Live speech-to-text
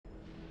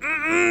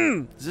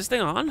Is this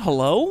thing on?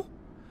 Hello?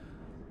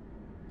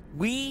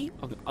 I'm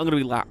gonna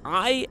be loud.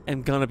 I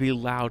am gonna be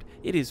loud.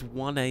 It is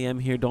 1 a.m.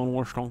 here, Dawn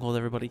War Stronghold,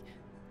 everybody.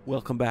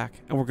 Welcome back,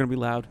 and we're gonna be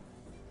loud.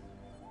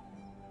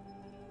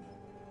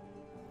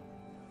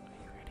 Are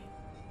you ready?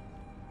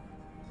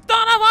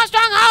 Dawn War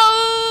Stronghold!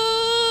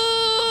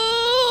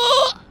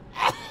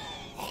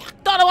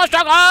 Dawn War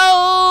Stronghold!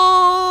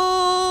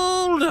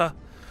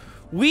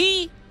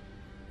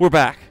 We're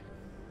back.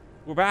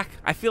 We're back.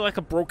 I feel like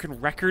a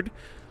broken record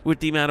with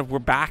the amount of we're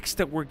backs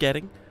that we're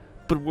getting.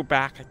 But we're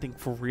back, I think,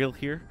 for real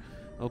here.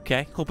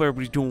 Okay, hope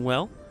everybody's doing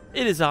well.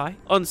 It is I,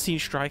 Unseen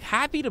Strike.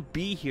 Happy to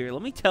be here.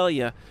 Let me tell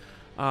you,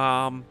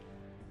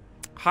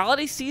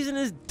 holiday season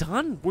is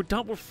done. We're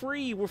done. We're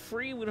free. We're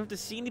free. We don't have to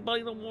see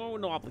anybody no more.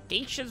 No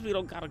obligations. We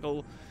don't gotta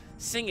go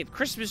sing at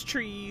Christmas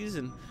trees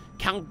and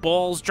count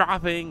balls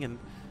dropping. And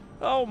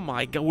oh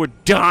my God, we're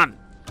done.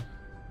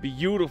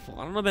 Beautiful.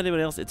 I don't know about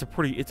anybody else. It's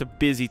a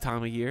busy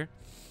time of year.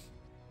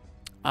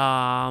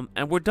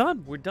 And we're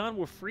done. We're done.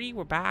 We're free.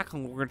 We're back,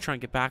 and we're gonna try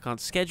and get back on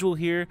schedule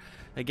here.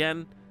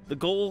 Again, the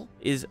goal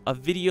is a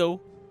video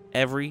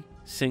every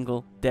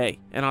single day,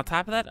 and on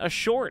top of that, a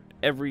short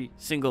every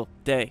single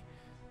day.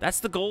 That's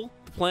the goal,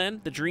 the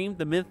plan, the dream,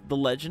 the myth, the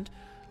legend.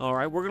 All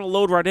right, we're gonna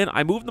load right in.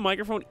 I moved the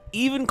microphone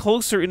even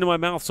closer into my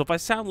mouth, so if I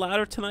sound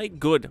louder tonight,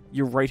 good.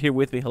 You're right here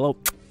with me. Hello.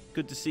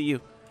 Good to see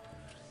you.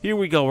 Here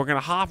we go. We're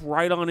gonna hop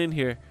right on in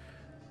here.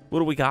 What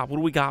do we got? What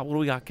do we got? What do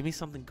we got? Give me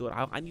something good.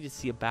 I need to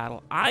see a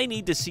battle. I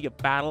need to see a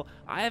battle.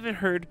 I haven't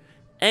heard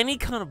any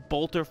kind of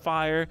bolter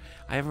fire.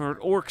 I haven't heard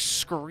orcs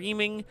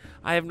screaming.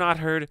 I have not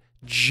heard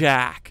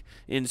jack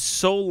in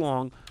so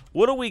long.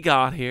 What do we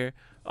got here?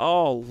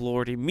 Oh,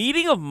 lordy.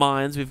 Meeting of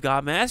minds. We've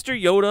got Master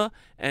Yoda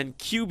and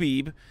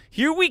Q-Beeb.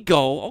 Here we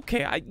go.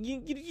 Okay,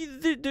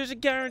 there's a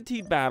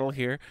guaranteed battle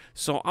here,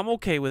 so I'm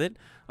okay with it.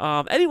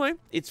 Anyway,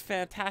 it's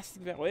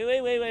fantastic.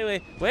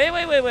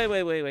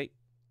 Wait.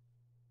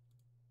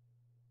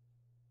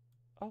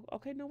 Oh,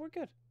 okay, no, we're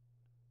good.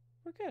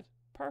 We're good.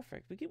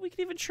 Perfect. We can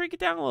even shrink it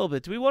down a little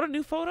bit. Do we want a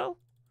new photo?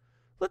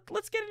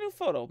 Let's get a new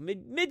photo.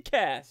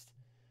 Mid-cast.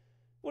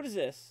 What is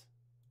this?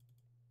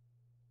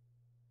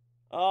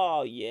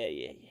 Oh,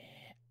 yeah.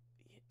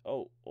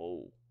 Oh.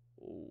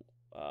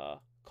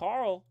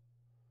 Carl.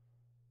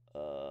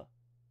 Yeah.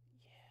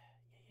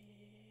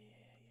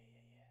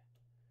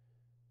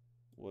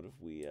 What if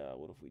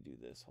we do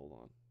this? Hold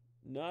on.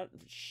 Not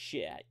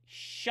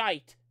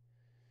shite.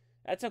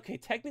 That's okay.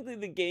 Technically,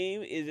 the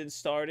game isn't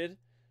started.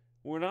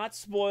 We're not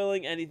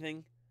spoiling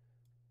anything.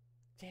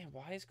 Damn,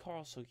 why is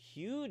Carl so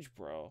huge,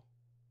 bro?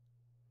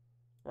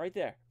 Right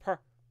there.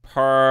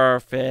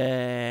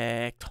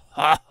 Perfect.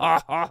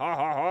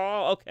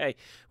 Okay,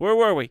 where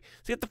were we?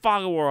 Let's get the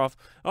fog of war off.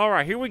 All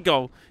right, here we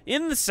go.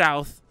 In the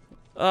south,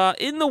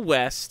 in the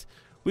west,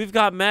 we've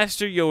got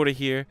Master Yoda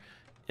here,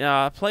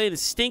 playing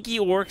stinky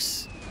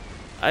orcs.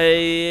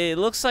 It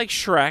looks like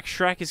Shrek.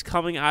 Shrek is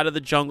coming out of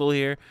the jungle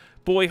here.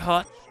 Boy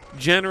hut.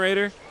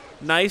 Generator,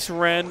 nice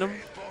random.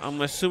 I'm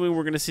assuming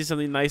we're going to see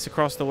something nice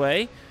across the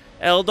way.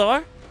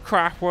 Eldar,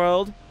 Craft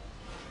World,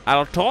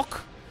 Altok,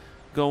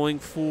 going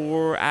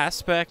for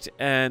Aspect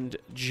and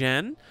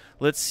Gen.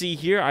 Let's see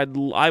here. I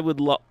would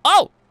love...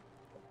 Oh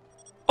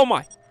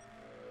my.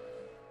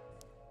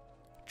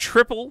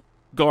 Triple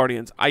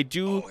Guardians. I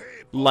do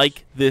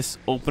like this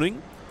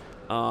opening.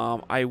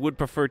 I would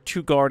prefer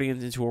 2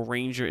 Guardians into a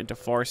Ranger into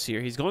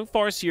Farseer. He's going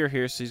Farseer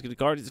here, so he's going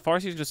to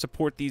Farseer's going to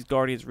support these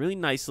Guardians really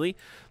nicely.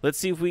 Let's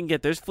see if we can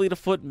get... There's Fleet of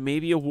Foot,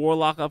 maybe a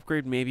Warlock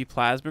upgrade, maybe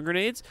Plasma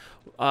Grenades.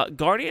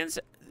 Guardians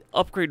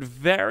upgrade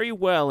very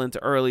well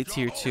into early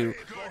Tier 2,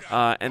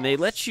 and they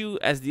let you,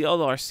 as the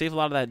Eldar, save a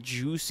lot of that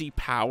juicy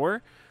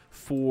power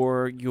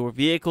for your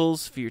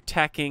vehicles, for your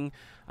teching.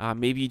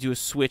 Maybe you do a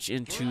switch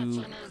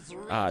into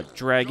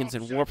dragons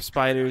and warp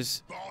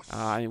spiders. What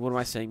am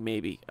I saying?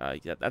 Maybe.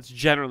 Yeah, that's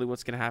generally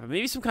what's going to happen.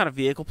 Maybe some kind of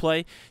vehicle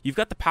play. You've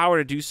got the power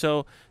to do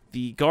so.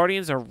 The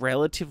Guardians are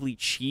relatively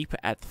cheap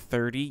at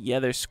 30. Yeah,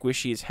 they're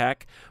squishy as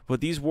heck.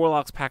 But these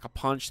Warlocks pack a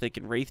punch. They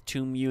can Wraith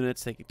Tomb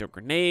units. They can throw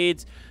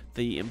grenades.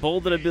 The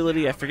Embolden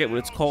ability, I forget what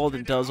it's called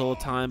and does all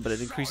the time, but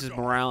it increases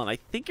morale. And I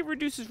think it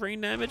reduces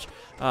rain damage.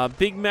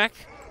 Big Mech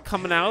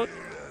coming out.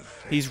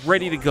 He's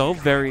ready to go.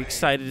 Very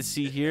excited to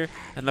see here.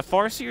 And the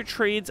Farseer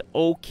trade's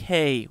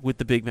okay with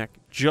the Big Mech.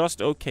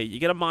 Just okay. You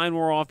get a Mind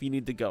War off, you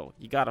need to go.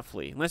 You gotta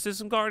flee. Unless there's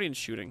some Guardians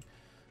shooting.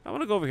 I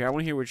want to go over here. I want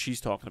to hear what she's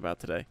talking about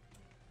today.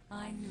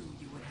 I knew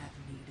you would have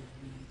need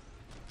of me.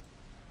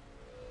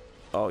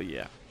 Oh,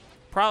 yeah.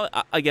 Probably,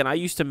 again, I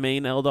used to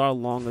main Eldar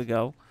long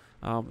ago.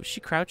 Was she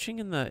crouching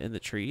in the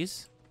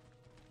trees?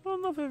 I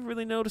don't know if I've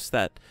really noticed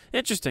that.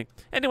 Interesting.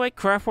 Anyway,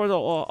 Craft World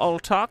all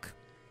talk.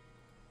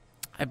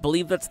 I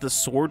believe that's the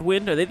Sword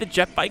Wind. Are they the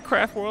Jet Bike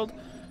Craft World?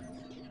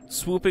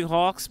 Swooping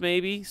Hawks,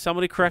 maybe?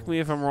 Somebody correct me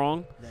if I'm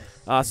wrong.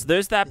 So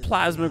there's that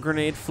Plasma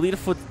Grenade. Fleet of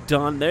Foot's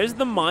done. There's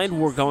the Mind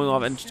War going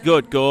off. And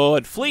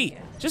good. Flee.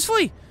 Just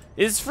flee.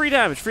 It's free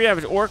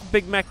damage. Orc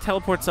Big Mech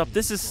teleports up.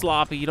 This is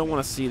sloppy. You don't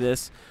want to see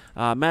this.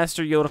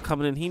 Master Yoda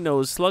coming in. He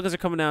knows sluggers are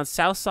coming down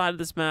south side of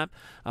this map.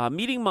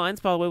 Meeting mines,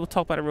 by the way, we'll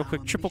talk about it real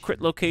quick. Triple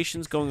crit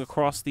locations going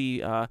across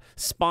the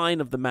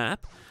spine of the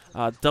map.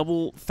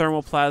 Double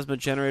thermal plasma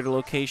generator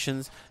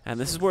locations. And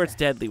this is where it's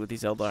deadly with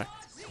these Eldar.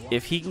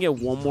 If he can get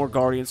one more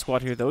Guardian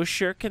squad here, those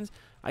shurikens.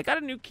 I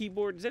got a new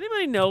keyboard. Does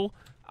anybody know?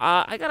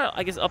 I gotta,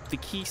 I guess, up the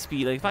key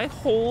speed. Like, if I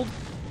hold,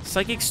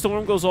 Psychic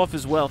Storm goes off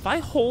as well. If I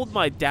hold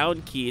my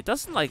down key, it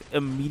doesn't, like,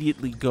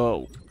 immediately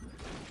go.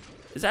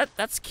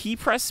 That's key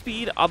press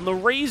speed? On the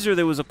Razor,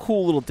 there was a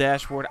cool little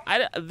dashboard.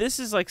 This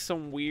is, like,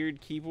 some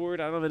weird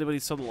keyboard. I don't know if anybody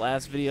saw the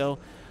last video.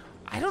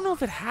 I don't know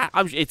if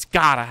it's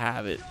gotta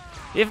have it.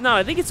 If not,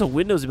 I think it's a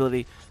Windows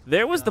ability.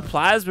 There was the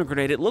plasma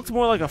grenade. It looked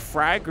more like a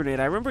frag grenade.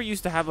 I remember it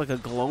used to have, like, a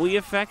glowy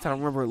effect. I don't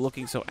remember it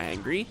looking so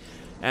angry.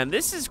 And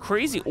this is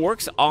crazy.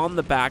 Orcs on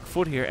the back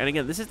foot here. And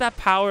again, this is that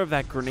power of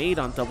that grenade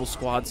on double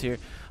squads here.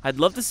 I'd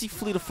love to see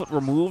Fleet of Foot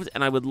removed,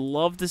 and I would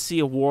love to see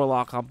a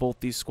Warlock on both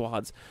these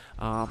squads.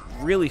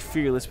 Really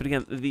fearless. But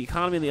again, the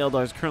economy in the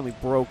Eldar is currently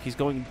broke. He's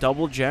going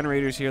double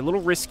generators here. A little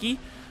risky.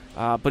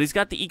 But he's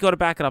got the eco to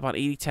back it up on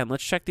 80-10.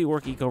 Let's check the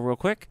Orc eco real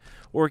quick.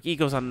 Orc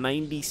eco's on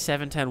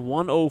 97-10,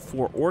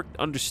 104. Orc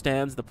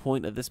understands the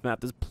point of this map.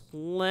 There's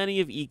plenty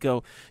of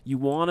eco. You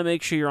want to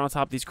make sure you're on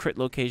top of these crit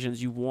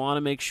locations. You want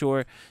to make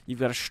sure you've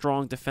got a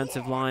strong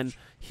defensive line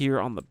here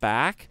on the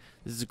back.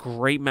 This is a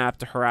great map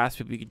to harass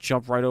people. You can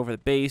jump right over the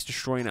base,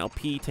 destroy an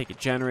LP, take a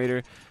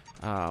generator.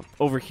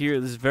 Over here,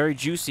 this is very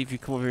juicy if you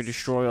come over here and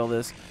destroy all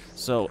this.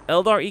 So,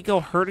 Eldar Eco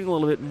hurting a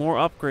little bit, more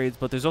upgrades,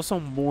 but there's also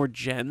more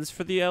gens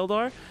for the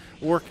Eldar.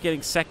 Orc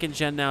getting second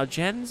gen now.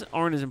 Gens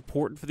aren't as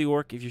important for the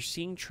Orc. If you're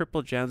seeing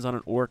triple gens on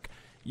an Orc,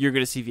 you're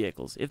going to see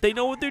vehicles. If they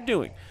know what they're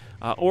doing.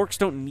 Orcs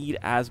don't need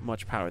as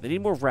much power. They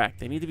need more wreck.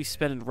 They need to be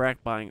spending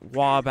wreck buying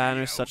WA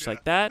banners, such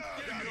like that.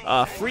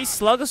 Free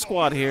Slugger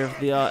Squad here if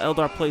the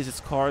Eldar plays its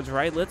cards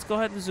right. Let's go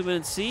ahead and zoom in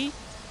and see.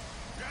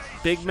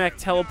 Big Mac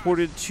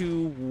teleported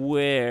to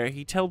where?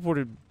 He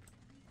teleported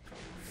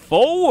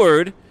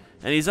forward,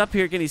 and he's up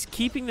here again. He's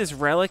keeping this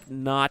relic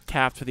not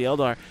capped for the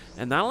Eldar.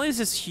 And not only is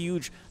this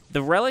huge,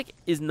 the relic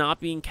is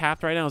not being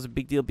capped right now is a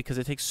big deal because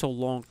it takes so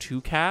long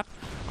to cap.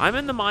 I'm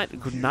in the mine.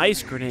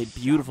 Nice grenade.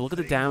 Beautiful. Look at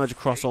the damage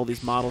across all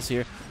these models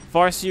here.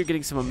 Farseer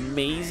getting some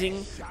amazing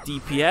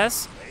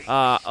DPS.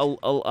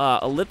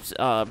 Ellipse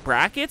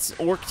brackets.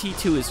 Orc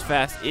T2 is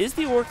fast. Is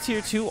the Orc Tier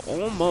 2?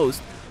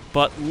 Almost.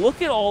 But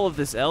look at all of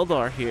this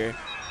Eldar here.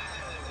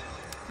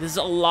 There's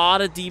a lot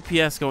of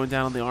DPS going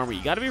down on the armor.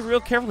 You got to be real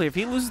careful here. If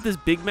he loses this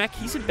Big Mac,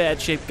 he's in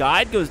bad shape.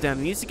 Guide goes down.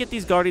 He needs to get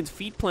these Guardians'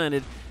 feet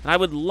planted. And I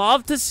would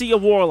love to see a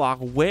Warlock.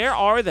 Where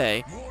are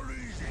they?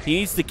 He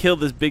needs to kill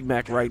this Big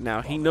Mac right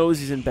now. He knows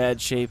he's in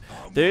bad shape.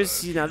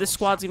 Now this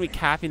squad's going to be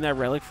capping that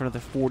relic for another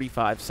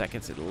 45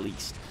 seconds at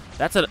least.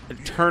 That's an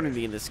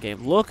eternity in this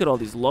game. Look at all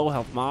these low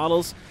health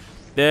models.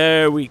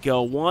 There we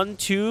go. 1,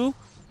 2.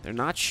 They're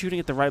not shooting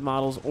at the right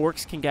models.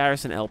 Orcs can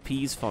garrison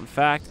LPs, fun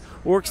fact.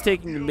 Orcs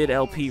taking the mid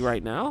LP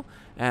right now.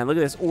 And look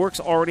at this.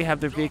 Orcs already have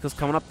their vehicles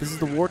coming up. This is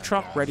the war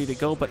truck ready to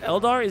go. But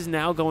Eldar is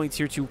now going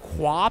tier 2.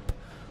 Quap,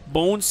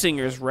 Bone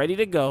Singers ready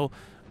to go.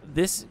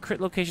 This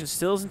crit location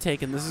still isn't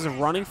taken. This is a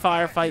running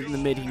firefight in the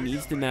mid. He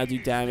needs to now do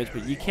damage.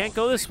 But you can't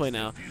go this way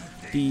now.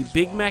 The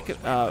Big Mac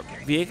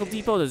vehicle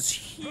depot does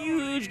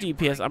huge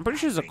DPS. I'm pretty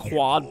sure there's a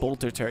quad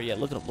bolter turret. Yeah,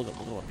 look at him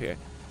up here.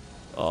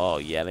 Oh,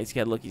 yeah, let's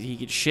get a look. He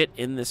can shit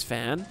in this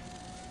fan,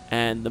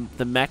 and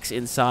the mechs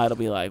inside will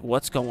be like,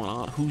 what's going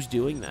on? Who's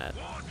doing that?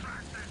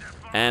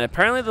 And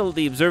apparently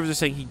the observers are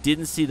saying he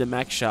didn't see the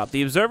mech shop.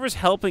 The observer's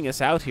helping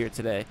us out here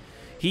today.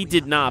 He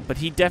did not, but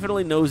he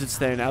definitely knows it's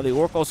there now. The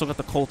Orc also got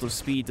the Cult of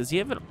Speed. Does he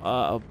have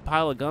a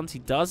pile of guns? He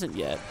doesn't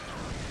yet.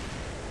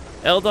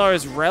 Eldar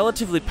is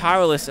relatively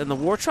powerless, and the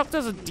War Truck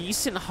does a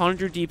decent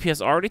 100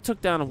 DPS. Already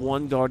took down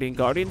one Guardian.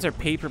 Guardians are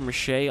paper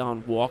mache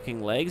on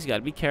walking legs. You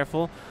gotta be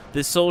careful.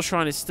 This Soul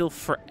Shrine is still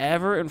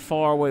forever and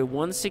far away.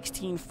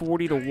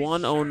 116.40 to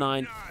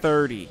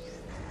 109.30.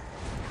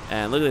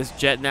 And look at this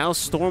jet. Now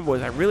Storm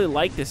Boys. I really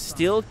like this.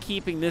 Still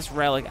keeping this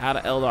relic out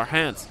of Eldar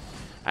hands.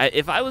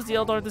 If I was the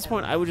Eldar at this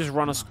point, I would just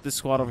run this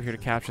squad over here to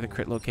capture the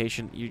crit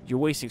location. You're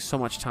wasting so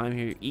much time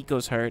here. Your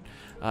eco's hurt.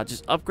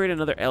 Just upgrade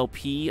another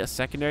LP, a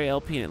secondary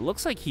LP, and it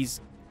looks like he's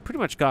pretty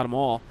much got them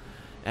all.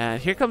 And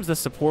here comes the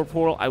support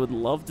portal. I would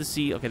love to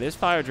see... Okay, there's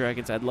Fire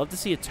Dragons. I'd love to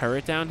see a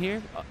turret down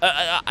here.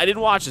 I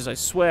didn't watch this, I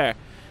swear.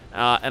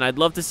 And I'd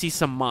love to see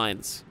some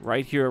mines.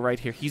 Right here, right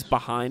here. He's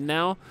behind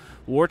now.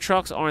 War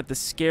trucks aren't the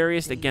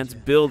scariest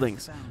against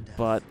buildings,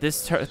 but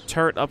this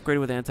turret upgraded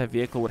with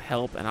anti-vehicle would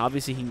help, and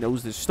obviously he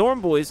knows there's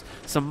Storm Boys.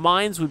 Some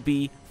mines would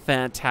be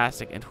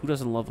fantastic, and who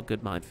doesn't love a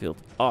good minefield?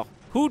 Oh,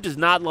 who does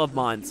not love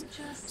mines?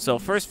 So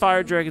first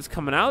Fire Dragon's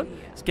coming out.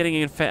 It's getting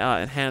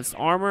enhanced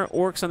armor.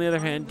 Orcs, on the other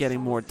hand,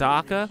 getting more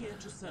DACA.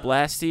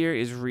 Blastier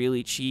is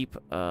really cheap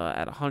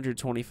at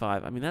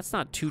 125. I mean, that's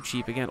not too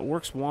cheap. Again,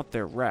 Orcs want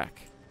their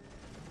wreck.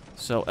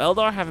 So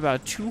Eldar have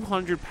about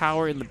 200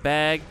 power in the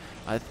bag.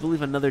 I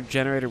believe another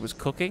generator was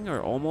cooking, or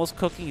almost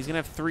cooking. He's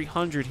going to have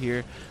 300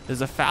 here.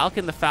 There's a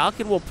Falcon. The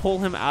Falcon will pull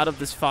him out of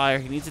this fire.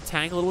 He needs to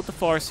tank a little with the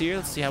Farseer.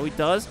 Let's see how he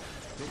does.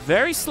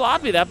 Very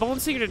sloppy. That Bone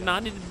Singer did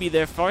not need to be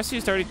there.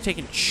 Farseer started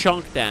taking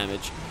chunk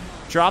damage.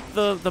 Drop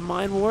the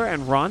Mind War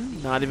and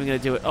run. Not even going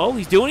to do it. Oh,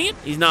 he's doing it?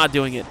 He's not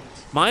doing it.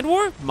 Mind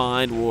War?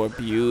 Mind War.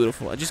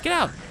 Beautiful. Just get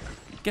out.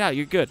 Get out.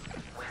 You're good.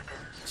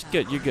 It's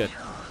good. You're good.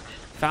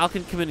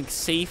 Falcon can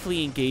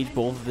safely engage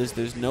both of this.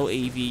 There's no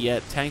AV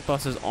yet. Tank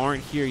bosses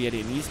aren't here yet.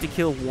 He needs to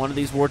kill one of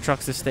these war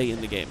trucks to stay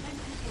in the game.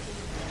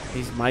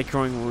 He's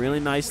microing really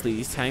nicely.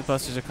 These tank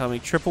busters are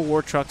coming. Triple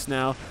war trucks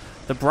now.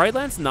 The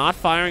Brightland's not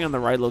firing on the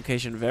right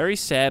location. Very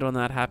sad when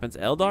that happens.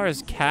 Eldar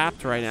is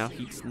capped right now.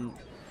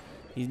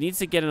 He needs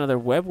to get another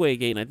webway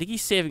gate. And I think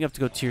he's saving up to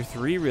go tier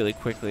 3 really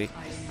quickly.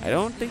 I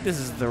don't think this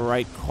is the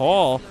right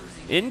call.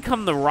 In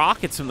come the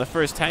rockets from the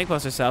first tank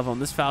buster salvo,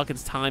 and this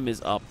Falcon's time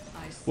is up.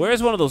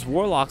 Where's one of those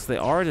warlocks? They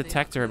are a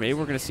detector. Maybe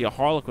we're going to see a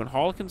Harlequin.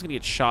 Harlequin's going to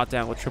get shot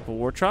down with triple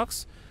war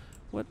trucks.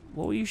 What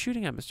were you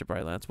shooting at, Mr.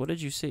 Brightlands? What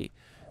did you see?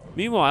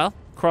 Meanwhile,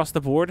 across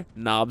the board,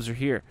 knobs are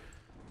here.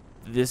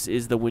 This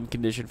is the win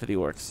condition for the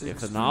Orcs. If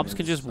the knobs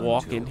can just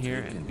walk in here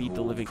and beat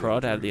the living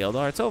crud out of the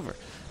Eldar, it's over.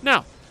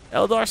 Now,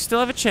 Eldar still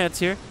have a chance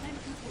here.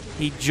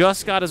 He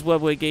just got his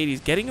webway gate.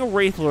 He's getting a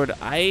Wraith Lord.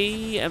 I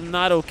am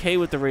not okay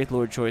with the Wraith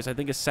Lord choice. I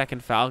think a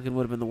second Falcon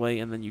would have been the way,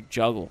 and then you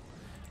juggle.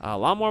 A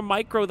lot more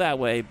micro that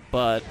way,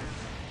 but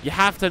you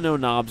have to know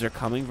knobs are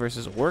coming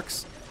versus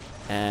Orcs.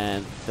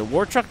 And the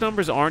war truck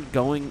numbers aren't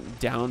going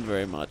down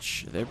very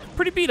much. They're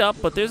pretty beat up,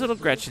 but there's little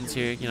Gretchens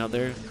here. You know,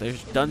 they're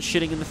done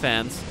shitting in the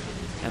fans.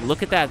 And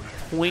look at that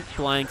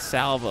point-blank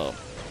salvo.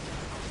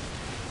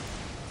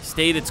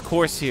 Stayed its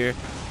course here.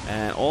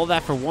 And all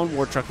that for one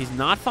war truck. He's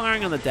not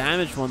firing on the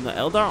damaged one. The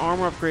Eldar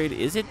armor upgrade,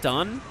 is it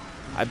done?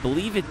 I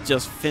believe it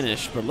just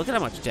finished, but look at how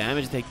much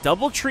damage they take.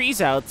 Double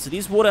trees out, so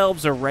these wood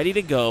elves are ready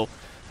to go.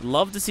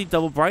 Love to see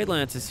double bright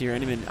lances here.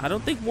 And I mean, I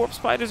don't think warp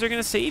spiders are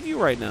going to save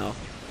you right now.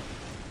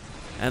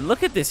 And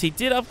look at this. He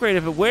did upgrade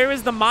it, but where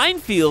is the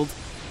minefield?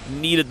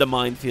 Needed the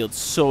minefield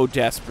so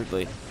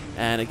desperately.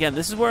 And again,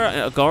 this is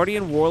where a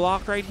Guardian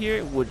Warlock right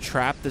here would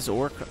trap this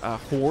Orc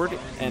horde.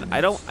 And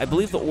I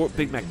believe the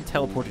Big Mac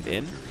teleported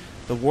in.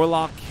 The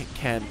Warlock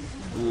can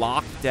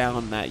lock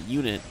down that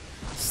unit.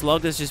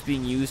 Slug is just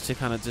being used to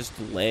kind of just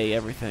delay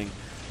everything.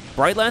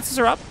 Bright Lances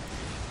are up.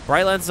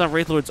 Bright Lances on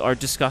Wraith Lords are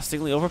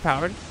disgustingly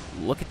overpowered.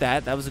 Look at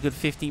that. That was a good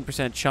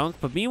 15% chunk.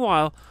 But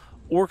meanwhile,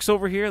 Orcs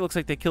over here, looks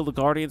like they killed the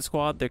Guardian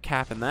squad. They're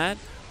capping that.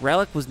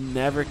 Relic was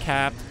never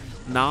capped.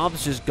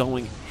 Knobs just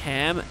going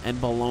ham and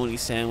bologna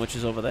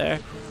sandwiches over there.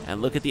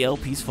 And look at the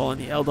LPs falling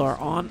the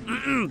Eldar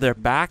on. Their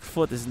back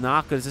foot is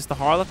not good. Is this the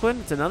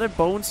Harlequin? It's another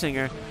Bone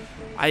Singer.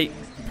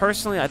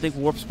 Personally, I think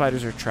Warp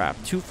Spiders are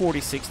trapped.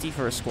 240-60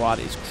 for a squad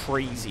is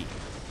crazy.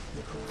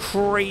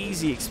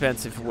 Crazy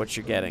expensive for what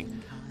you're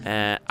getting.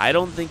 I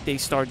don't think they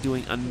start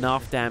doing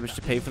enough damage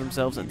to pay for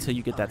themselves until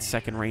you get that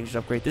second ranged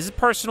upgrade. This is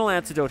personal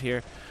antidote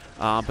here.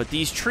 But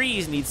these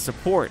trees need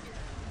support.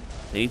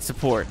 They need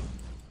support.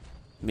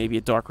 Maybe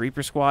a Dark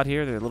Reaper squad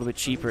here. They're a little bit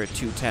cheaper at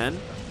 210.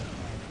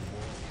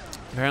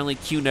 Apparently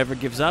Q never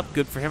gives up.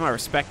 Good for him. I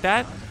respect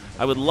that.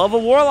 I would love a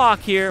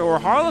Warlock here or a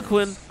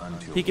Harlequin.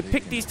 He could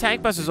pick these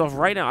tank buses off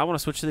right now. I want to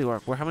switch to the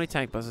Orc. How many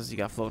tank buses you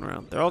got floating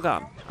around? They're all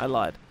gone. I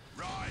lied.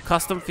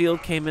 Custom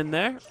field came in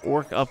there.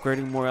 Orc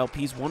upgrading more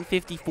LPs.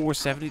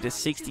 154.70 to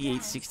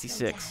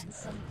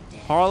 68.66.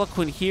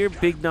 Harlequin here.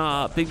 Big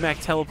Mac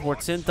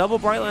teleports in. Double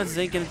Bright Lances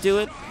ain't going to do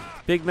it.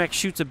 Big Mac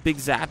shoots a big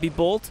zappy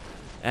bolt.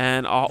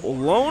 And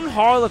lone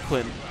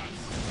Harlequin.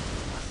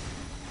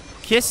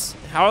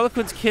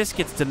 Harlequin's kiss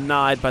gets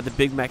denied by the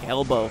Big Mac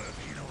elbow.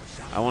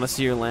 I want to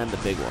see her land the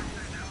big one.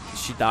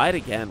 She died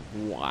again.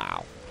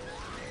 Wow.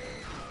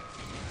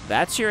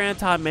 That's your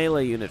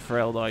anti-melee unit for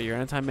Eldar. Your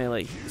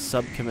anti-melee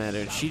sub-commander.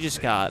 And she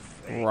just got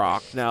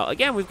rocked. Now,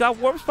 again, we've got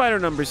Warp Spider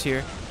numbers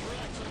here.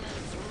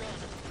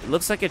 It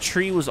looks like a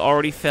tree was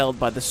already felled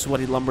by the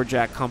Sweaty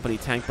Lumberjack Company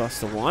Tank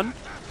Buster 1.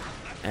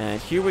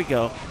 And here we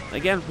go.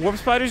 Again, Warp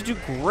Spiders do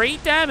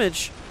great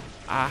damage.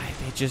 I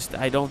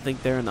don't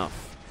think they're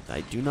enough.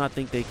 I do not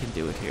think they can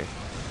do it here.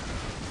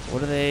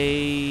 What are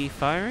they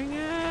firing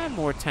at?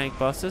 More tank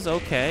buses.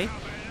 Okay.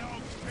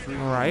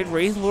 Alright,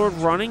 Wraith Lord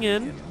running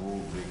in.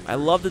 I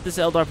love that this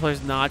Eldar player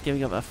is not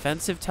giving up.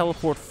 Offensive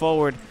teleport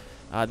forward.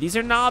 These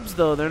are knobs,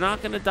 though. They're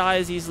not going to die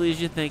as easily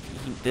as you think.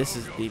 They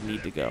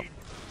need to go.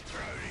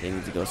 They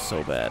need to go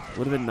so bad.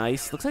 Would have been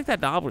nice. Looks like that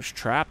knob was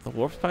trapped. The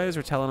Warp Spiders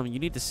were telling him, you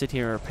need to sit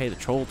here or pay the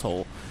troll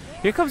toll.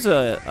 Here comes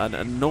an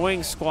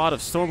annoying squad of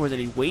Stormlords,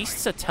 and he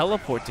wastes a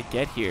teleport to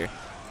get here.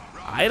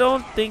 I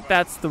don't think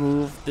that's the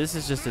move. This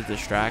is just a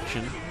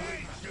distraction.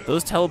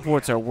 Those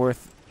teleports are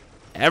worth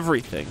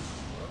everything.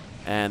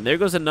 And there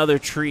goes another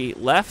tree.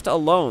 Left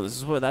alone. This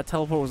is where that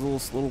teleport was a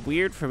little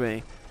weird for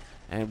me.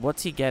 And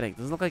what's he getting?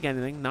 Doesn't look like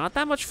anything. Not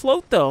that much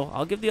float, though.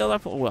 I'll give the Eldar...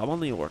 Oh, well, I'm on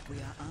the Orc.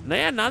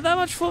 Yeah, not that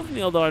much float from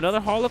the Eldar. Another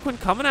Harlequin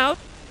coming out.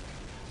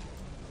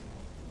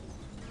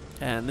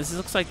 And this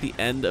looks like the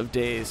end of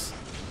days.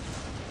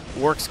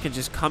 Orcs can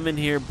just come in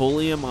here,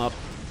 bully him up.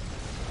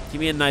 Give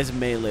me a nice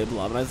melee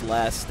blob. Nice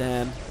last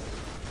stand.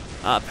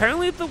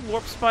 Apparently, the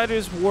Warp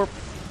Spiders warp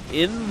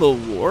in the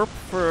warp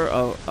for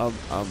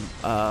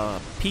a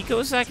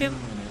picosecond.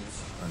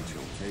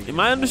 am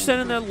I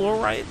understanding that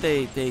lore right?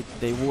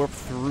 They warp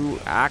through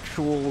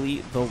actually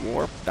the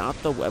warp, not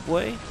the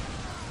webway?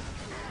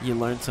 You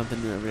learn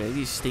something new every day.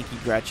 These stinky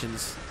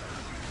Gretchens.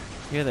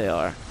 Here they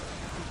are.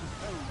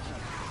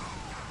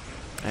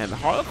 And the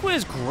Harlequin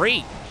is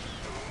great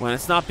when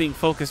it's not being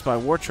focused by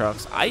war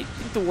trucks. I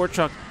think the war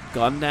truck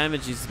gun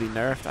damage needs to be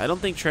nerfed. I don't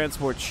think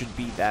transport should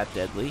be that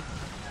deadly.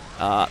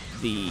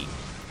 The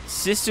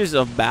Sisters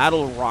of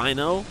Battle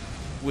Rhino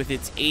with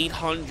its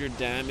 800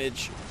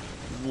 damage,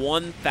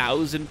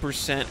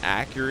 1000%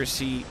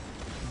 accuracy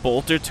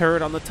bolter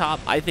turret on the top,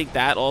 I think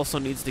that also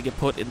needs to get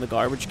put in the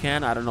garbage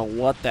can. I don't know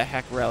what the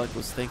heck Relic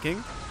was thinking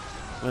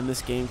when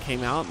this game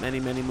came out many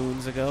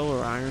moons ago,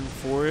 or Iron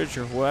Forge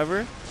or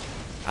whoever.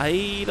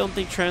 I don't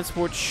think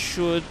transport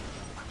should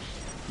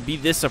be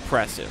this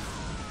oppressive.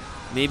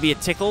 Maybe a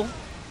tickle.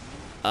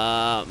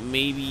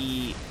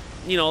 Maybe,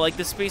 you know, like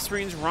the Space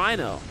Marines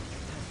Rhino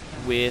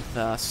with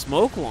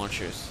smoke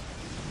launchers.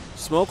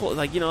 Smoke,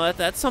 like, you know,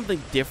 that's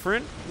something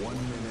different.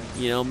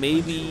 You know,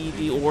 maybe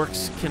the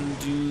orcs can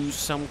do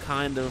some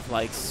kind of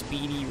like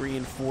speedy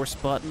reinforce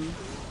button.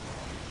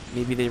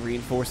 Maybe they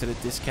reinforce at a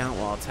discount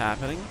while it's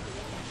happening.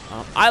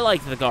 I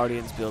like the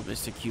Guardians build,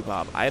 Mr.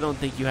 Q-Bob. I don't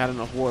think you had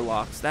enough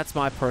Warlocks. That's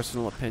my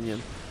personal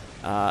opinion.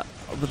 But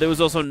there was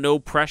also no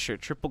pressure.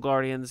 Triple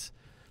Guardians,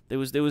 there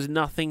was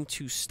nothing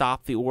to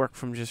stop the orc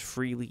from just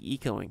freely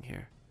ecoing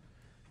here.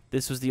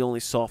 This was the only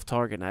soft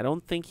target, and I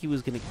don't think he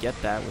was going to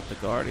get that with the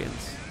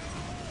Guardians.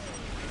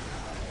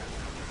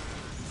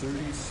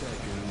 30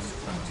 seconds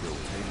until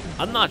taken.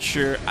 I'm not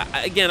sure.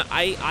 Again,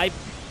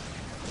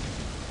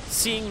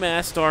 seeing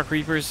mass Dark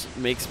Reapers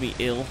makes me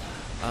ill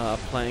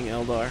playing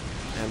Eldar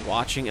and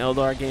watching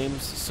Eldar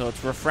games, so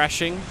it's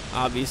refreshing.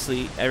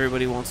 Obviously,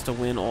 everybody wants to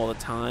win all the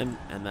time,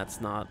 and that's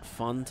not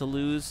fun to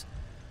lose.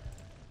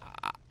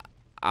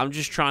 I'm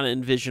just trying to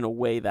envision a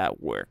way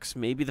that works.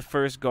 Maybe the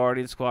first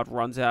Guardian squad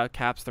runs out,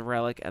 caps the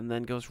Relic, and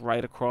then goes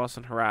right across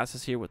and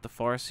harasses here with the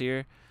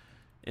Farseer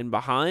in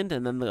behind,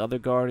 and then the other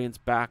Guardians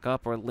back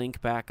up or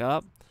link back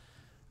up.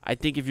 I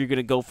think if you're going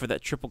to go for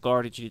that triple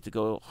Guardian, you need to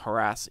go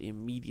harass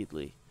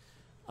immediately.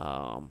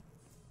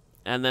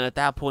 And then at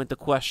that point, the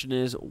question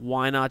is,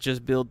 why not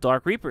just build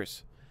Dark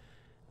Reapers?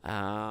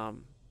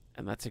 And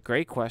that's a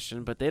great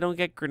question, but they don't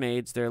get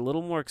grenades. They're a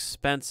little more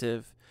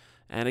expensive.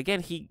 And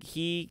again,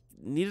 he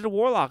needed a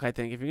Warlock, I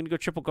think. If you're going to go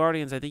triple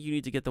Guardians, I think you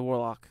need to get the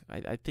Warlock.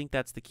 I think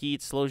that's the key.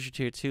 It slows you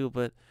tier 2,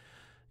 but,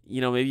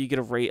 you know, maybe you get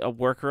a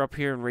worker up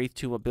here and Wraith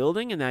to a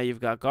building, and now you've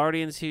got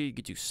Guardians here. You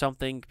could do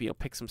something, you know,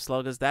 pick some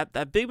sluggers.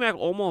 That Big Mac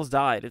almost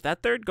died. If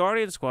that third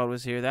Guardian squad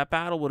was here, that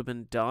battle would have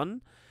been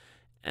done.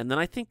 And then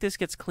I think this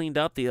gets cleaned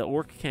up. The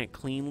Orc can't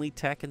cleanly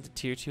tech into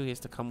tier 2. He has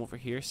to come over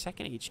here.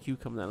 Second HQ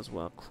coming down as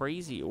well.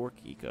 Crazy Orc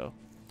eco.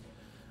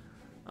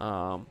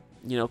 You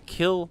know,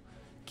 kill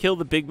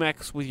the Big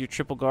Macs with your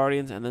triple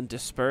Guardians and then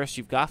disperse.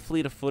 You've got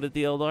Fleet of Foot at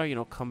the Eldar. You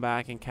know, come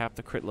back and cap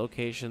the crit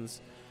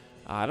locations.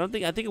 I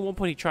think at one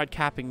point he tried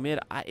capping mid.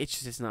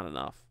 It's not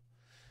enough.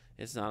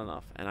 It's not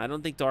enough. And I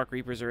don't think Dark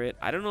Reapers are it.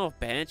 I don't know if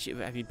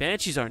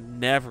Banshees are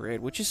never it,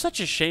 which is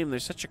such a shame. They're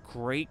such a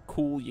great,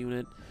 cool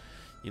unit.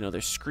 You know,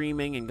 they're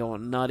screaming and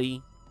going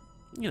nutty.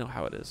 You know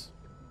how it is.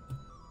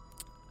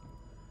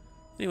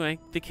 Anyway,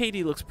 the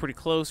KD looks pretty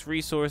close.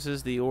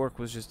 Resources, the Orc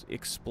was just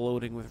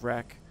exploding with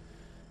wreck.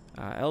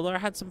 Eldar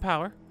had some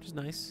power, which is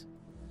nice.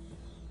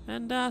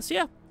 And, so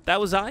yeah,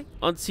 that was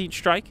Unseen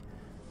Strike.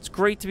 It's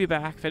great to be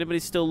back. If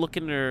anybody's still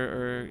looking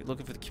or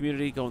looking for the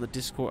community, go on the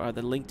Discord,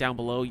 the link down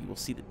below. You will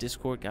see the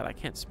Discord. God, I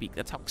can't speak.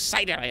 That's how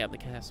excited I am to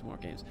cast some more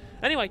games.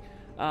 Anyway,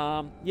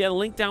 yeah, the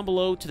link down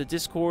below to the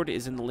Discord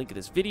is in the link of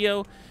this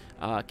video.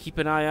 Keep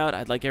an eye out.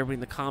 I'd like everybody in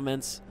the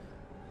comments.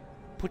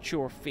 Put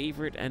your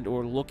favorite and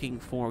or looking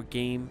for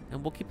game,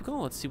 and we'll keep it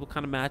going. Let's see what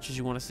kind of matches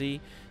you want to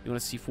see. You want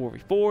to see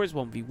 4v4s,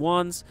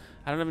 1v1s.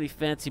 I don't have any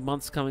fancy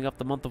months coming up.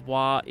 The month of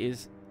WoW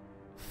is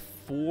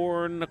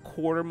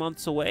 4.25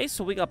 months away,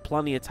 so we got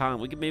plenty of time.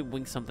 We can maybe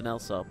wing something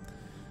else up.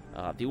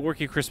 The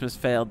Orky Christmas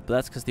failed, but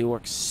that's because the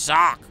Orcs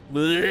suck.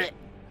 Blech.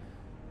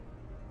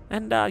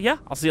 And yeah,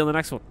 I'll see you on the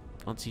next one.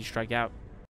 Unseen Strike out.